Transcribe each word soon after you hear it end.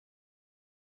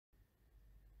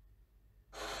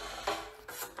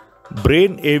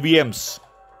Brain-AVMs.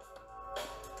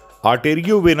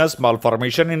 Arteriovenous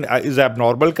malformation is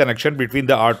abnormal connection between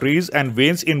the arteries and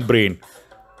veins in brain.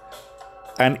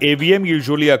 An AVM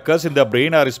usually occurs in the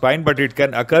brain or spine, but it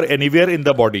can occur anywhere in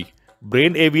the body.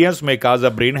 Brain AVMs may cause a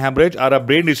brain hemorrhage or a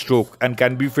brain stroke and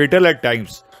can be fatal at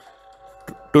times.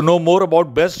 To know more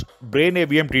about best brain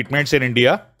AVM treatments in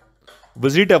India,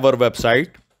 visit our website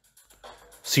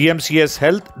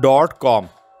cmcshealth.com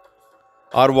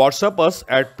or WhatsApp us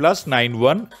at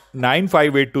 +91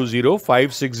 95820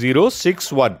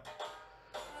 56061.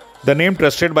 The name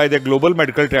trusted by the global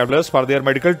medical travelers for their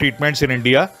medical treatments in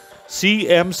India,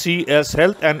 CMCS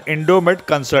Health and Endomed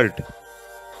Consult.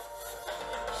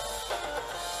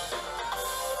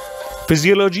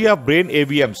 Physiology of brain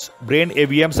AVMs. Brain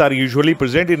AVMs are usually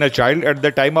present in a child at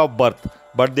the time of birth,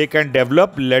 but they can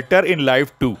develop later in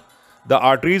life too. The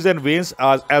arteries and veins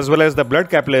as well as the blood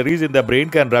capillaries in the brain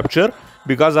can rupture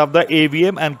because of the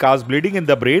AVM and cause bleeding in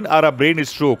the brain or a brain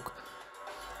stroke.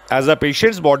 As a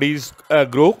patient's bodies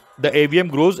grow, the AVM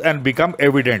grows and become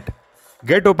evident.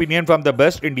 Get opinion from the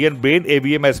best Indian brain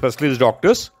AVM specialist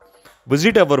doctors.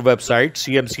 Visit our website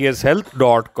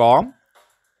cmcshealth.com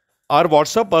or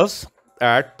WhatsApp us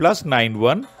at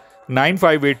 +91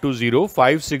 95820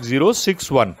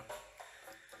 56061.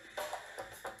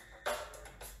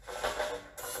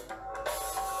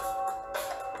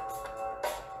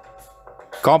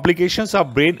 Complications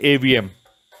of brain AVM.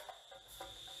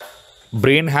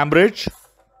 Brain hemorrhage,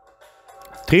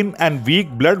 thin and weak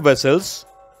blood vessels,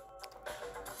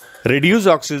 reduce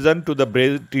oxygen to the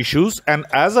brain tissues, and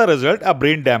as a result, a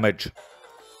brain damage.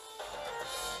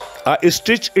 A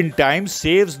stitch in time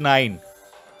saves 9.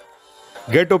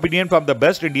 Get opinion from the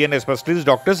best Indian specialist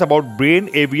doctors about brain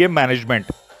AVM management.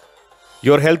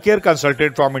 Your healthcare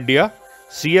consultant from India,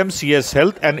 CMCS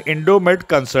Health and Endomed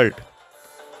Consult.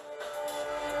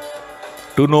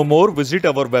 To know more, visit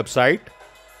our website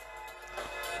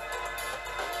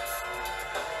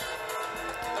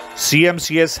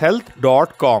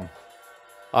cmcshealth.com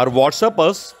or WhatsApp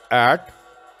us at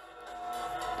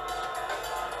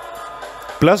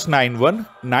 +91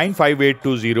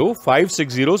 95820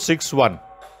 56061.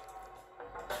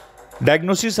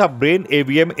 Diagnosis of brain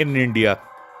AVM in India.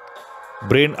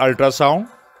 Brain ultrasound,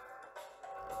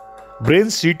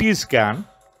 brain CT scan,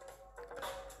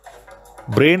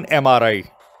 brain MRI,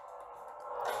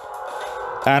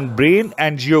 and brain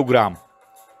angiogram.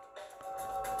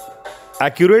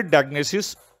 Accurate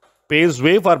diagnosis paves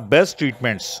way for best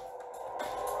treatments.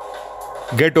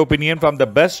 Get opinion from the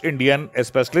best Indian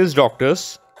specialist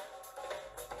doctors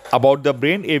about the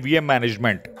brain AVM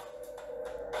management.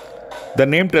 The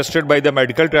name trusted by the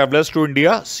medical travelers to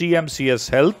India, CMCS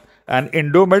Health and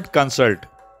Endomed Consult.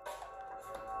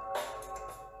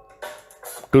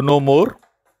 To know more,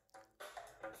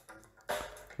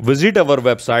 visit our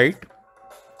website,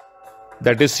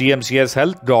 that is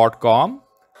cmcshealth.com,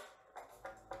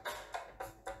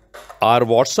 or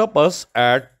WhatsApp us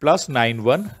at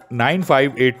 +91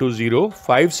 95820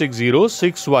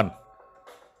 56061.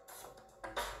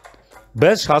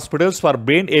 Best hospitals for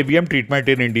brain AVM treatment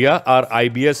in India are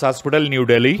IBS Hospital, New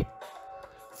Delhi,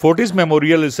 Fortis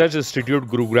Memorial Research Institute,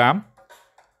 Gurugram,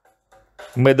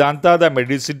 Medanta the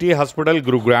Medicity Hospital,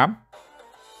 Gurugram,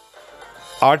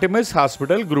 Artemis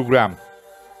Hospital, Gurugram,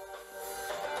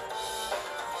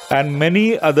 and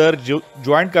many other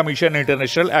Joint Commission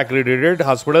International accredited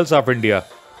hospitals of India.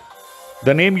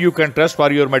 The name you can trust for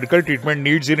your medical treatment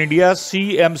needs in India,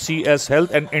 CMCS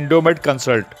Health and Endomed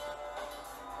Consult.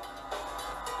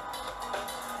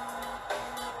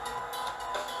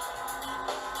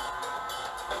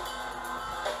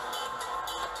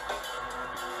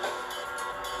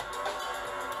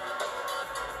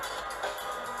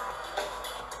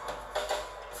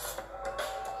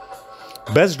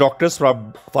 Best doctors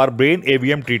for brain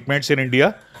AVM treatments in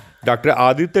India: Dr.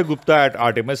 Aditya Gupta at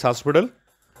Artemis Hospital,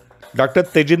 Dr.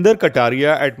 Tejinder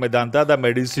Kataria at Medanta the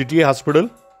Medicity Hospital,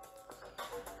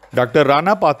 Dr.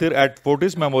 Rana Pathir at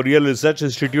Fortis Memorial Research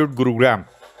Institute, Gurugram,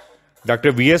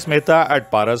 Dr. V.S. Mehta at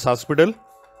Paras Hospital,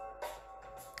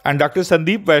 and Dr.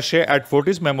 Sandeep Vaishya at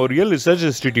Fortis Memorial Research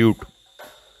Institute.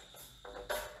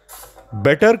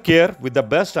 Better care with the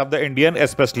best of the Indian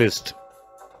specialists.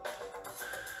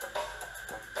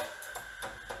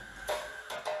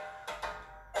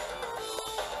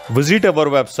 Visit our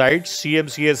website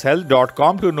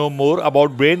cmcshealth.com to know more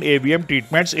about brain AVM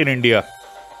treatments in India.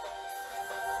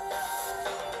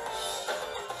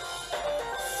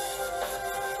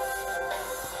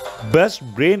 Best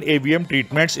brain AVM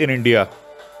treatments in India.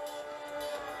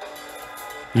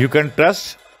 You can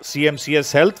trust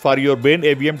CMCS Health for your brain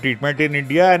AVM treatment in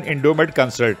India and Endomed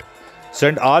Consult.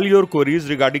 Send all your queries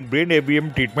regarding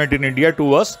Brain-AVM treatment in India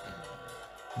to us.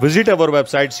 Visit our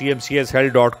website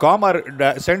cmcshealth.com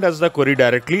or send us the query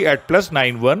directly at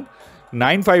 +91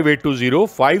 95820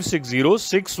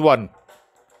 56061.